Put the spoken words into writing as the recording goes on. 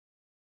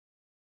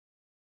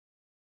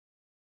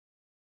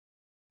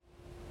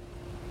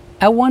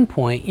At one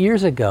point,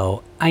 years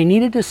ago, I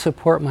needed to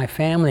support my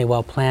family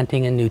while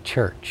planting a new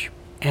church,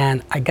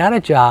 and I got a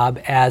job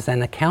as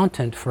an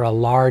accountant for a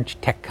large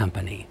tech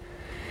company.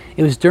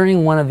 It was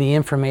during one of the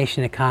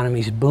information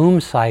economy's boom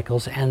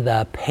cycles, and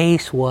the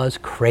pace was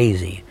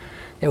crazy.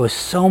 There was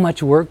so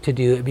much work to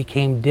do, it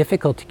became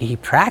difficult to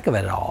keep track of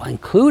it all,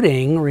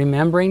 including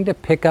remembering to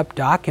pick up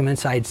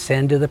documents I'd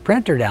send to the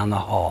printer down the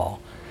hall.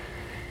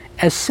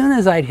 As soon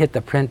as I'd hit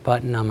the print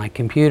button on my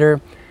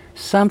computer,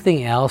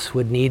 something else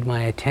would need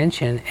my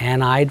attention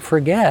and I'd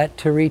forget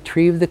to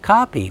retrieve the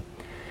copy.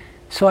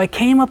 So I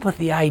came up with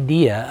the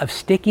idea of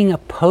sticking a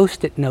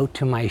post-it note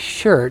to my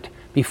shirt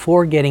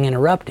before getting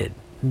interrupted.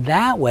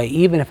 That way,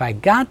 even if I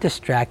got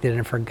distracted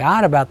and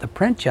forgot about the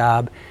print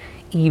job,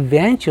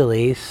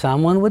 eventually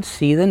someone would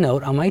see the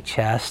note on my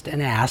chest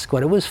and ask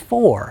what it was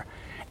for,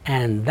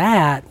 and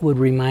that would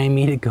remind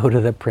me to go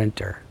to the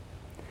printer.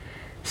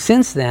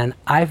 Since then,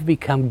 I've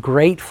become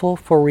grateful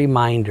for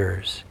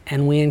reminders,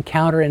 and we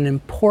encounter an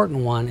important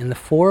one in the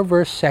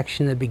 4-verse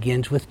section that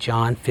begins with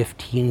John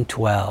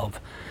 15:12.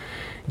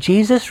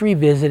 Jesus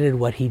revisited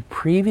what he'd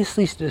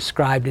previously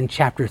described in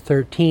chapter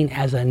 13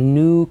 as a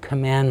new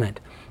commandment,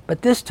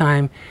 but this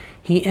time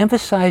he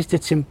emphasized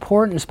its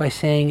importance by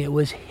saying it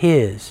was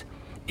his.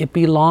 It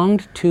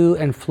belonged to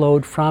and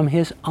flowed from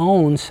his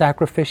own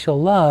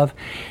sacrificial love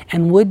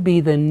and would be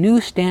the new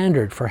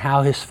standard for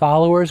how his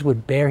followers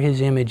would bear his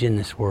image in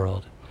this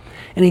world.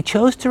 And he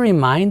chose to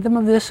remind them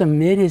of this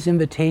amid his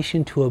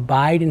invitation to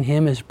abide in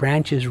him as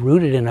branches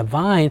rooted in a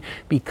vine,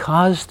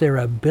 because their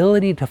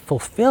ability to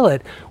fulfill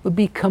it would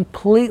be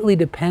completely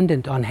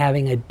dependent on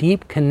having a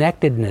deep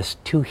connectedness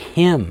to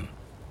him.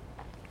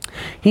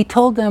 He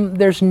told them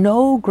there's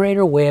no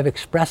greater way of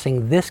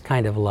expressing this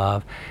kind of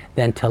love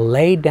than to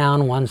lay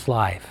down one's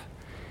life.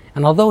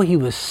 And although he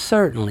was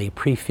certainly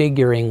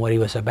prefiguring what he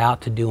was about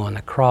to do on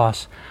the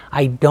cross,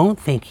 I don't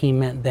think he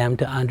meant them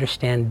to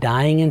understand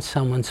dying in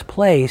someone's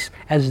place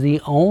as the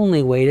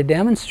only way to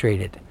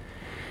demonstrate it.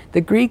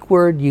 The Greek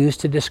word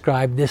used to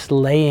describe this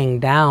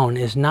laying down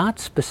is not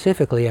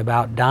specifically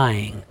about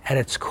dying. At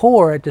its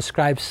core, it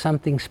describes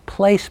something's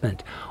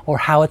placement or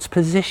how it's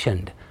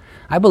positioned.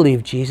 I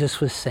believe Jesus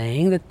was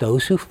saying that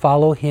those who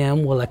follow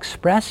him will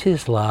express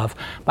his love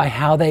by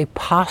how they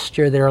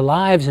posture their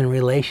lives in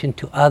relation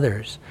to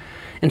others.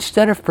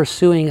 Instead of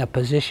pursuing a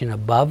position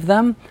above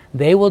them,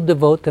 they will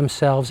devote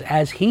themselves,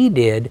 as he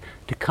did,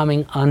 to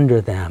coming under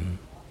them.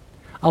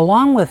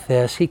 Along with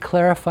this, he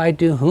clarified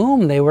to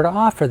whom they were to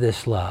offer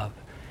this love.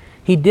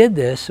 He did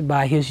this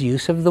by his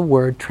use of the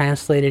word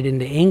translated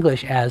into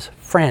English as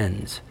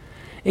friends.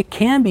 It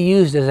can be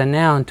used as a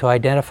noun to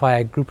identify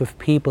a group of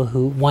people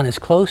who one is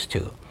close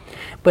to,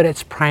 but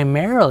it's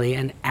primarily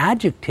an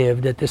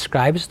adjective that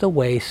describes the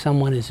way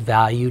someone is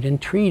valued and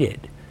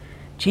treated.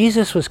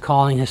 Jesus was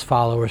calling his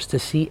followers to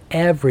see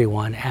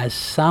everyone as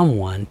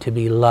someone to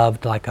be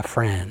loved like a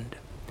friend.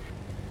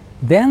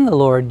 Then the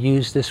Lord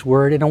used this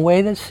word in a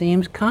way that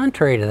seems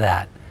contrary to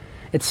that.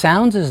 It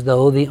sounds as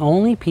though the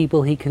only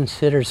people he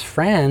considers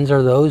friends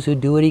are those who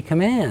do what he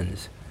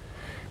commands.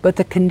 But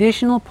the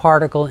conditional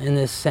particle in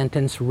this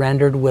sentence,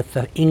 rendered with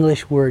the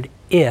English word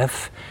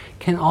if,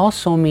 can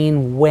also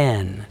mean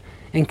when.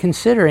 And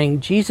considering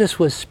Jesus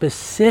was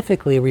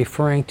specifically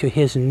referring to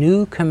his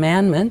new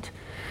commandment,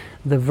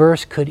 the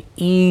verse could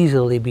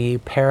easily be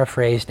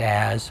paraphrased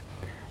as,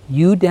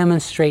 "You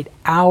demonstrate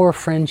our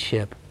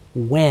friendship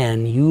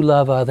when you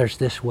love others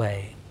this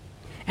way."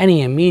 And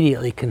he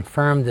immediately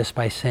confirmed this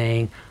by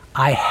saying,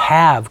 "I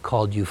have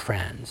called you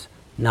friends."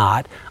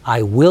 Not,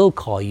 "I will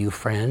call you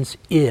friends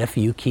if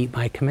you keep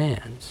my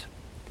commands."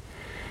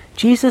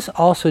 Jesus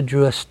also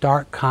drew a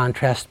stark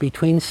contrast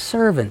between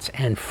servants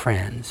and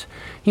friends.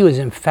 He was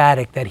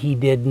emphatic that he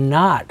did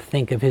not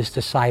think of his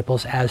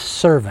disciples as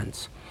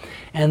servants,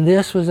 and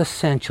this was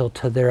essential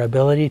to their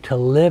ability to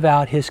live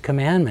out his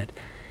commandment.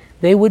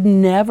 They would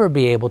never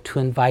be able to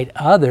invite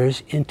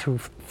others into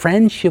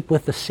friendship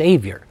with the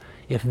Savior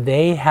if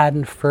they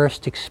hadn't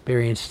first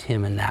experienced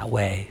him in that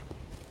way.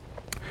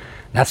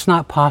 That's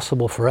not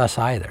possible for us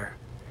either.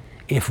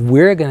 If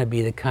we're going to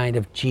be the kind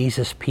of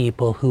Jesus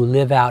people who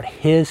live out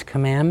his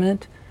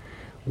commandment,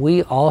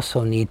 we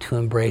also need to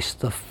embrace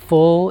the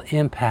full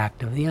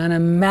impact of the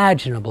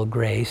unimaginable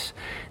grace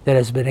that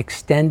has been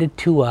extended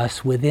to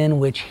us, within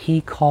which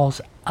he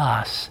calls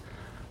us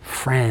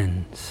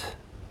friends.